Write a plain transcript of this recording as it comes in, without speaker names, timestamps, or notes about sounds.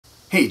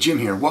Hey, Jim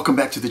here. Welcome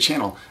back to the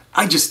channel.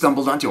 I just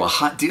stumbled onto a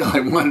hot deal I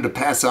wanted to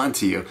pass on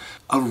to you.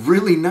 A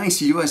really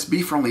nice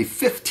USB for only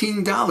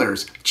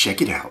 $15.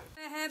 Check it out.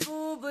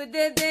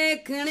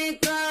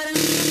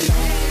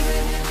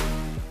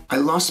 I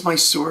lost my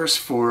source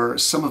for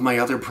some of my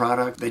other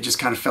product. They just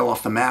kind of fell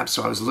off the map,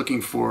 so I was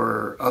looking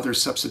for other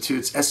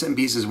substitutes.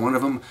 SMBs is one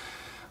of them.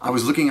 I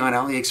was looking on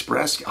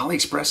AliExpress.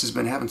 AliExpress has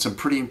been having some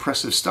pretty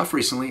impressive stuff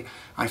recently.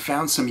 I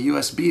found some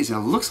USBs and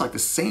it looks like the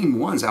same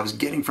ones I was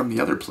getting from the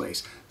other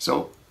place.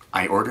 So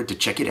I ordered to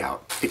check it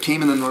out. It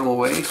came in the normal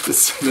way,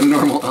 the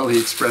normal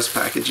AliExpress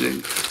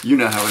packaging. You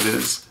know how it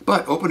is.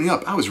 But opening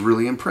up, I was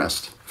really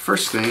impressed.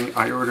 First thing,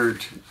 I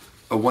ordered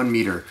a 1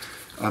 meter.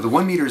 The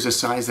 1 meter is a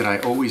size that I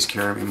always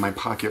carry in my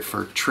pocket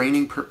for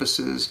training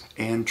purposes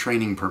and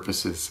training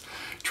purposes.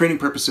 Training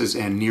purposes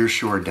and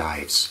nearshore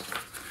dives.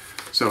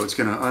 So it's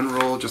gonna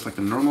unroll just like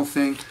the normal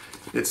thing.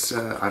 It's,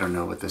 I don't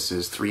know what this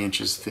is, 3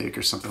 inches thick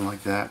or something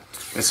like that.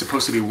 It's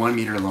supposed to be 1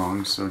 meter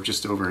long, so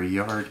just over a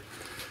yard.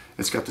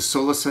 It's got the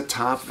Solaset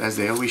top, as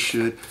they always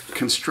should.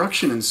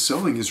 Construction and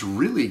sewing is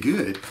really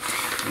good.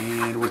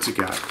 And what's it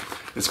got?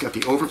 It's got the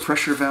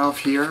overpressure valve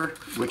here,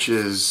 which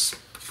is,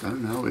 I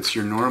don't know, it's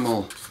your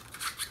normal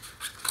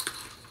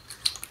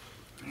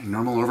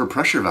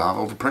overpressure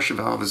valve. Overpressure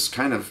valve is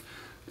kind of,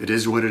 it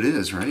is what it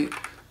is, right?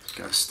 It's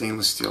got a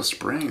stainless steel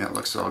spring, that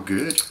looks all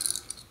good.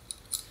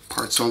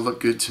 Parts all look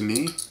good to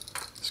me.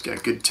 It's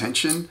got good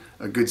tension,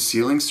 a good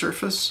sealing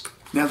surface.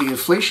 Now the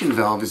inflation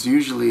valve is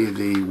usually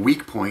the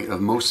weak point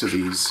of most of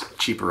these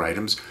cheaper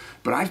items,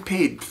 but I've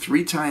paid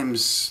three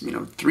times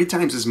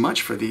as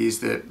much for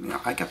these that,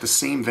 I got the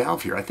same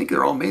valve here. I think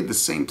they're all made the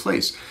same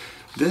place.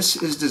 This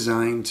is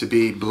designed to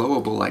be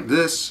blowable like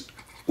this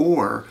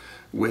or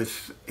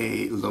with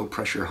a low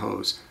pressure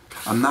hose.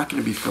 I'm not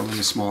going to be filling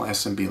a small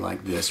SMB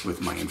like this with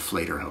my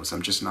inflator hose.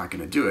 I'm just not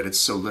going to do it. It's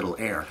so little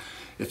air.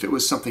 If it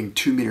was something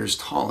 2 meters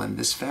tall and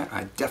this fat,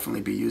 I'd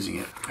definitely be using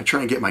it. I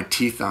try and get my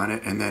teeth on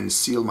it and then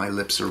seal my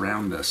lips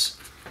around this.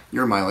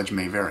 Your mileage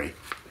may vary.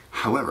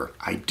 However,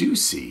 I do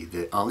see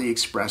that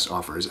AliExpress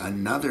offers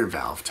another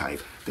valve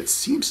type that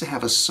seems to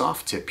have a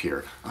soft tip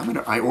here.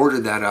 I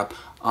ordered that up.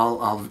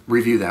 I'll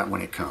review that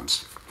when it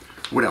comes.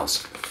 What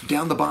else?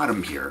 Down the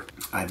bottom here,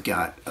 I've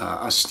got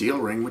a steel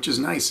ring, which is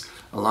nice.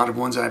 A lot of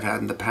ones I've had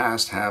in the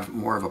past have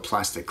more of a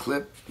plastic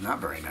clip, not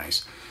very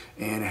nice.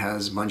 And it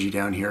has bungee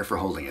down here for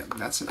holding it.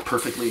 That's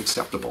perfectly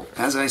acceptable.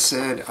 As I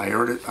said,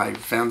 I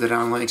found it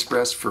on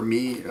AliExpress. For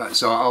me,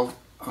 so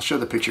I'll show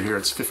the picture here.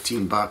 It's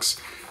 15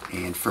 bucks.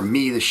 And for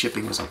me, the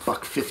shipping was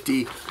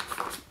 $1.50.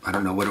 I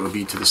don't know what it would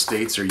be to the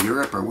States or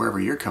Europe or wherever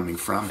you're coming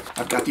from.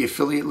 I've got the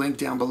affiliate link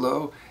down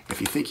below.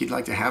 If you think you'd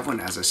like to have one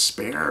as a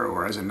spare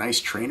or as a nice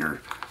trainer,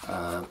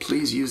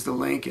 please use the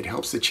link. It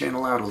helps the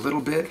channel out a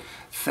little bit.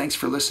 Thanks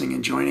for listening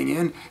and joining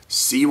in.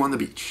 See you on the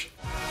beach.